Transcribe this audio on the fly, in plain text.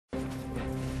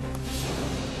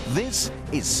This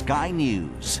is Sky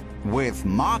News with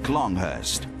Mark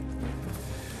Longhurst.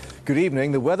 Good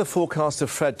evening. The weather forecaster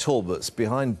Fred Talbot's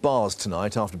behind bars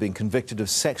tonight after being convicted of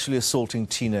sexually assaulting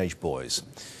teenage boys.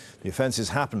 The offences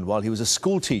happened while he was a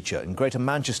school teacher in Greater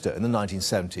Manchester in the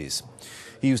 1970s.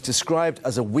 He was described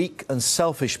as a weak and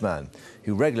selfish man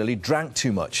who regularly drank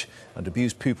too much and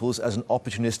abused pupils as an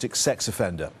opportunistic sex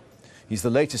offender. He's the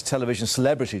latest television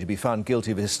celebrity to be found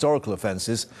guilty of historical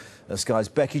offences, as Sky's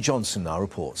Becky Johnson now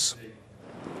reports.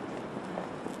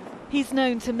 He's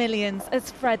known to millions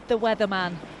as Fred the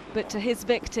Weatherman, but to his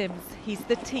victims, he's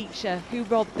the teacher who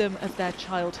robbed them of their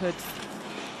childhoods.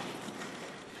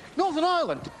 Northern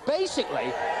Ireland,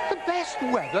 basically the best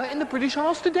weather in the British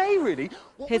Isles today, really.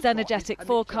 His energetic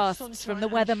forecasts from the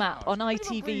weather map on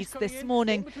ITV's This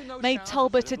Morning made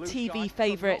Talbot a TV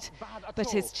favourite,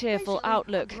 but his cheerful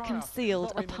outlook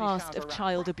concealed a past of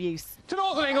child abuse. To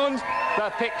Northern England, the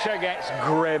picture gets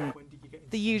grim.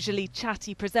 The usually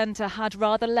chatty presenter had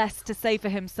rather less to say for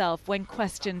himself when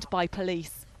questioned by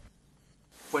police.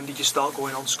 When did you start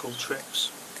going on school trips?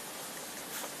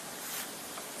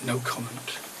 No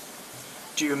comment.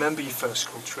 Do you remember your first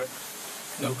school trip?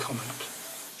 No comment.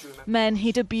 Men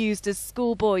he'd abused as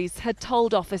schoolboys had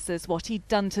told officers what he'd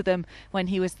done to them when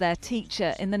he was their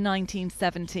teacher in the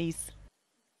 1970s.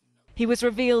 He was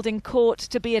revealed in court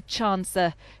to be a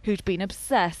chancer who'd been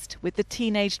obsessed with the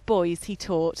teenage boys he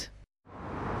taught.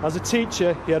 As a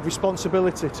teacher, he had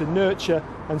responsibility to nurture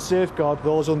and safeguard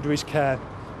those under his care.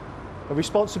 A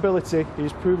responsibility he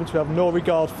is proven to have no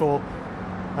regard for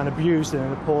and abused in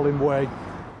an appalling way.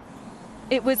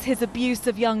 It was his abuse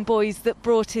of young boys that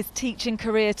brought his teaching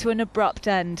career to an abrupt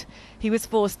end. He was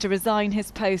forced to resign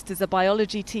his post as a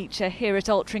biology teacher here at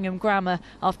Altrincham Grammar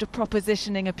after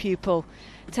propositioning a pupil.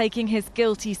 Taking his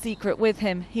guilty secret with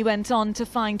him, he went on to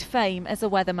find fame as a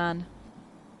weatherman.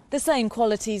 The same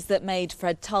qualities that made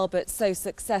Fred Talbot so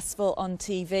successful on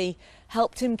TV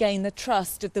helped him gain the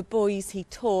trust of the boys he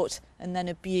taught and then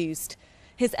abused.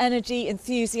 His energy,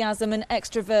 enthusiasm and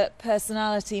extrovert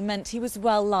personality meant he was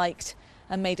well liked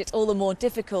and made it all the more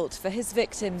difficult for his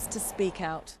victims to speak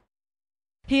out.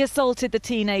 He assaulted the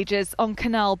teenagers on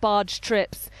canal barge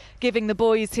trips, giving the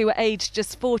boys who were aged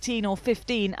just 14 or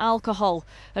 15 alcohol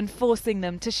and forcing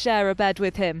them to share a bed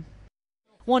with him.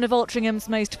 One of Altringham's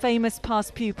most famous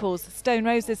past pupils, Stone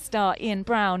Roses star Ian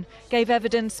Brown, gave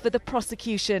evidence for the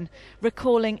prosecution,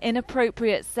 recalling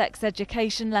inappropriate sex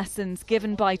education lessons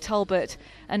given by Talbot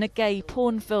and a gay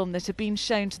porn film that had been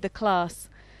shown to the class.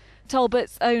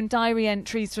 Talbot's own diary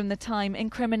entries from the time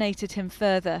incriminated him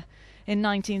further. In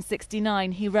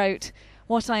 1969 he wrote,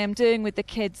 "What I am doing with the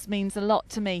kids means a lot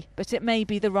to me, but it may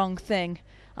be the wrong thing.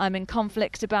 I'm in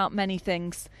conflict about many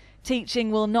things.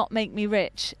 Teaching will not make me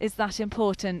rich. Is that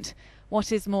important?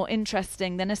 What is more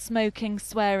interesting than a smoking,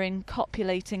 swearing,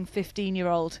 copulating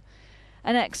 15-year-old?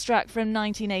 An extract from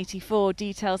 1984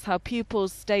 details how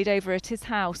pupils stayed over at his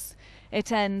house. It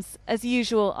ends, "As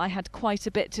usual, I had quite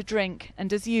a bit to drink,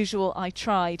 and as usual, I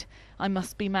tried. I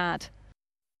must be mad."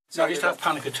 I used to have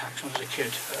panic attacks when I was a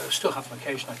kid, still have them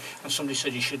occasionally, and somebody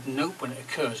said you should note when it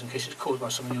occurs in case it's caused by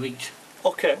something you eat.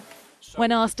 Okay.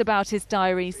 When asked about his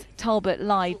diaries, Talbot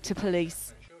lied to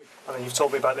police. And then you've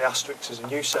told me about the asterisks,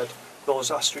 and you said those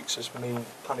asterisks mean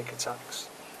panic attacks.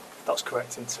 That's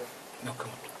correct, isn't it? No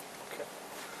comment. Okay.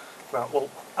 Right, well,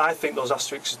 I think those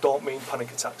asterisks don't mean panic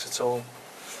attacks at all.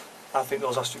 I think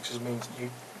those asterisks mean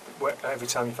every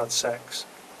time you've had sex.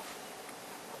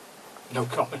 No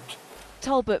comment.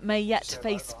 Talbot may yet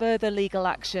face further legal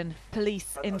action.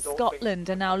 Police in Scotland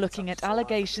are now looking at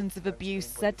allegations of abuse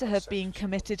said to have been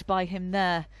committed by him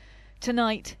there.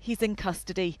 Tonight, he's in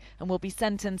custody and will be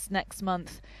sentenced next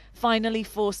month, finally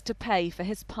forced to pay for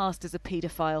his past as a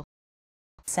paedophile.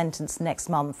 Sentenced next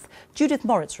month. Judith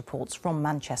Moritz reports from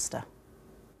Manchester.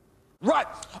 Right,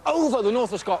 over the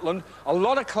north of Scotland, a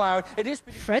lot of cloud.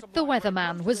 Fred the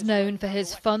Weatherman was known for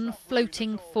his fun,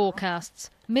 floating forecasts.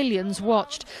 Millions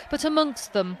watched, but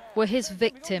amongst them were his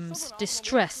victims,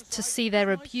 distressed to see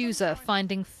their abuser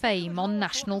finding fame on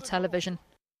national television.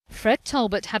 Fred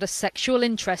Talbot had a sexual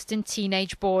interest in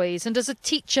teenage boys, and as a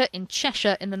teacher in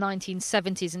Cheshire in the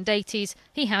 1970s and 80s,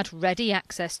 he had ready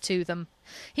access to them.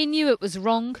 He knew it was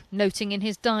wrong, noting in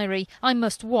his diary, "I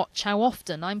must watch how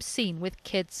often I'm seen with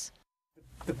kids."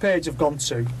 The page I've gone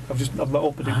to, I've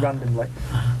opened it randomly,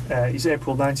 is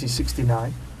April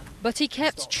 1969. But he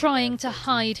kept trying to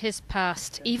hide his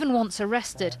past, even once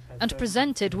arrested, and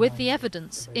presented with the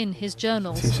evidence in his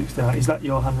journals. 1969. Is that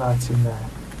your handwriting there?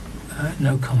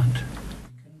 No comment.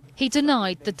 He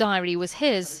denied the diary was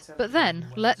his, but then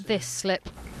let this slip.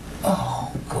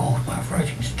 Oh, God, my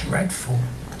writing's dreadful.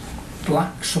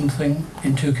 black something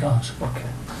in 2 cars. Okay.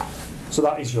 So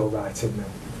that is your writing then?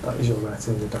 That is your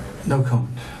writing in the diary? No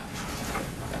comment.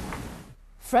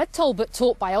 Fred Talbot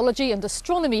taught biology and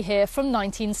astronomy here from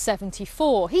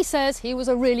 1974. He says he was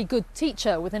a really good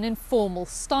teacher with an informal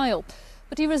style.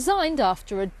 But he resigned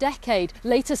after a decade,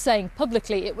 later saying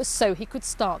publicly it was so he could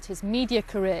start his media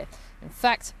career. In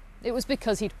fact, it was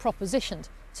because he'd propositioned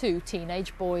 2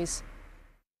 teenage boys.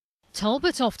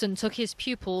 Talbot often took his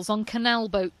pupils on canal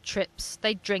boat trips.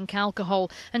 They'd drink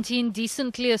alcohol and he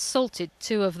indecently assaulted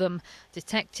 2 of them.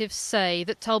 Detectives say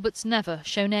that Talbot's never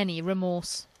shown any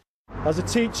remorse. As a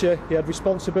teacher, he had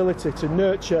responsibility to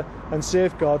nurture and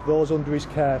safeguard those under his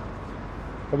care.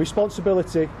 A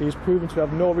responsibility he has proven to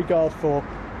have no regard for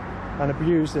and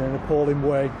abused in an appalling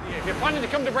way. If you're planning to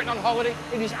come to Britain on holiday,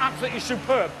 it is absolutely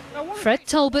superb. Fred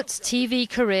Talbot's TV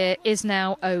career is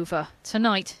now over.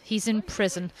 Tonight he's in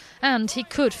prison and he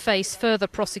could face further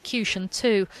prosecution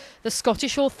too. The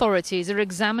Scottish authorities are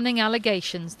examining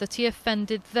allegations that he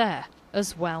offended there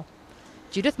as well.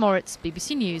 Judith Moritz,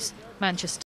 BBC News,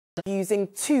 Manchester. Using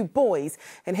 2 boys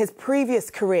in his previous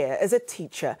career as a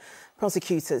teacher.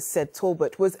 Prosecutors said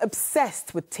Talbot was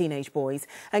obsessed with teenage boys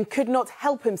and could not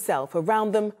help himself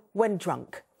around them when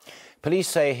drunk. Police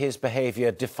say his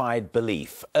behaviour defied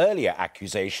belief. Earlier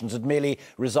accusations had merely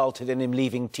resulted in him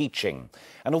leaving teaching.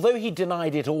 And although he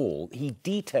denied it all, he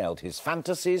detailed his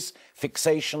fantasies,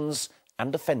 fixations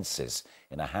and offences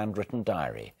in a handwritten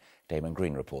diary. Damon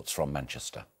Green reports from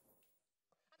Manchester.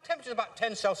 Temperature's about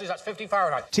 10 Celsius, that's 50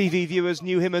 Fahrenheit. TV viewers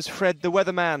knew him as Fred the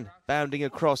weatherman, bounding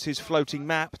across his floating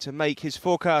map to make his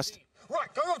forecast.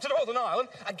 Right, going up to Northern Ireland,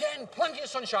 again, plenty of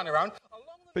sunshine around.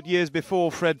 But years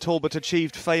before Fred Talbot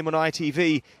achieved fame on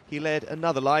ITV, he led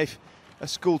another life, a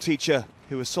schoolteacher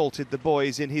who assaulted the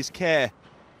boys in his care.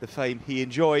 The fame he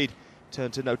enjoyed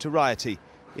turned to notoriety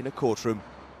in a courtroom.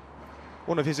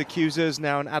 One of his accusers,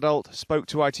 now an adult, spoke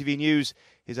to ITV News.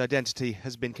 His identity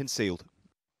has been concealed.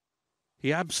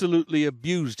 He absolutely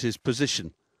abused his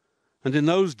position. And in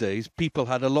those days, people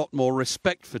had a lot more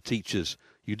respect for teachers.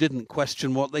 You didn't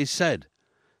question what they said.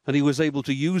 And he was able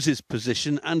to use his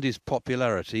position and his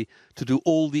popularity to do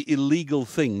all the illegal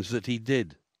things that he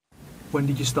did. When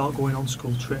did you start going on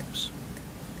school trips?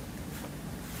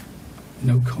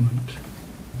 No comment.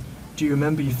 Do you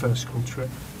remember your first school trip?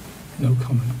 No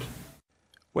comment.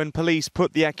 When police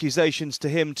put the accusations to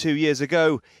him 2 years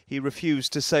ago, he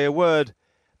refused to say a word.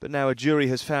 But now a jury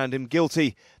has found him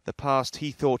guilty. The past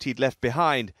he thought he'd left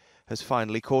behind has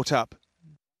finally caught up.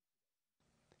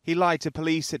 He lied to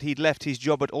police that he'd left his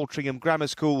job at Altrincham Grammar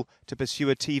School to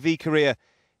pursue a TV career.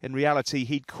 In reality,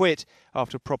 he'd quit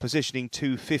after propositioning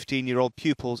 2 15-year-old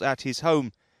pupils at his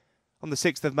home. On the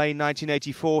 6th of May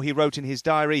 1984, he wrote in his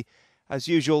diary, "As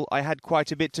usual, I had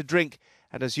quite a bit to drink,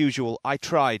 and as usual, I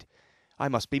tried. I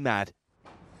must be mad."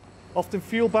 Often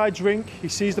fueled by drink, he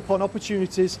seized upon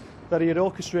opportunities that he had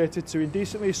orchestrated to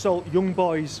indecently assault young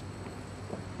boys.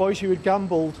 Boys who had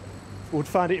gambled would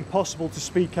find it impossible to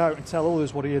speak out and tell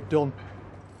others what he had done.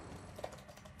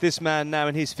 This man, now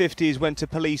in his 50s, went to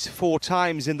police 4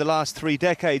 times in the last 3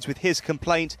 decades with his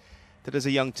complaint that as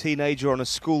a young teenager on a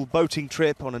school boating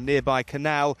trip on a nearby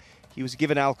canal, he was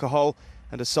given alcohol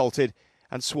and assaulted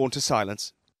and sworn to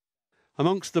silence.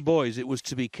 Amongst the boys, it was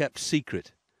to be kept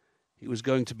secret. It was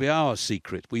going to be our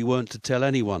secret. We weren't to tell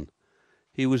anyone.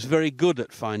 He was very good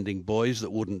at finding boys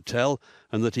that wouldn't tell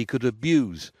and that he could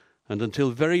abuse, and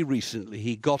until very recently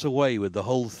he got away with the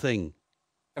whole thing.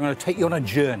 I'm going to take you on a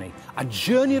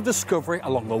journey of discovery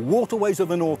along the waterways of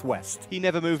the Northwest. He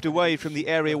never moved away from the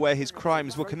area where his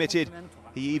crimes were committed.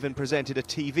 He even presented a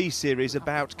TV series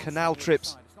about canal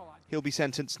trips. He'll be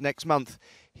sentenced next month.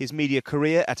 His media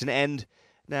career at an end,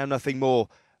 now nothing more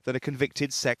than a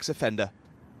convicted sex offender.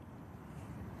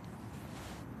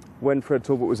 When Fred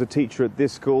Talbot was a teacher at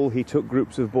this school, he took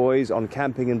groups of boys on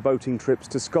camping and boating trips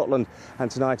to Scotland.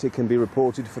 And tonight it can be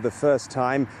reported for the first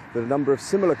time that a number of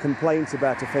similar complaints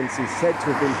about offences said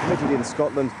to have been committed in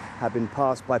Scotland have been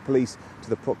passed by police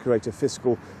to the Procurator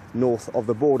Fiscal north of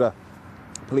the border.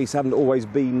 Police haven't always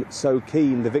been so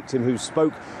keen. The victim, who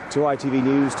spoke to ITV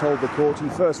News, told the court he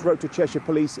first wrote to Cheshire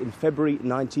Police in February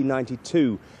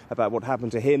 1992 about what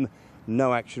happened to him.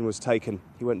 No action was taken.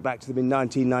 He went back to them in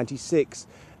 1996.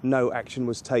 No action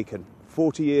was taken.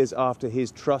 40 years after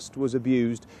his trust was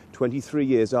abused, 23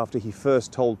 years after he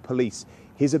first told police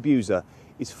his abuser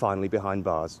is finally behind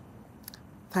bars.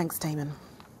 Thanks, Damon.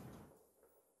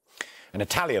 An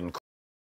Italian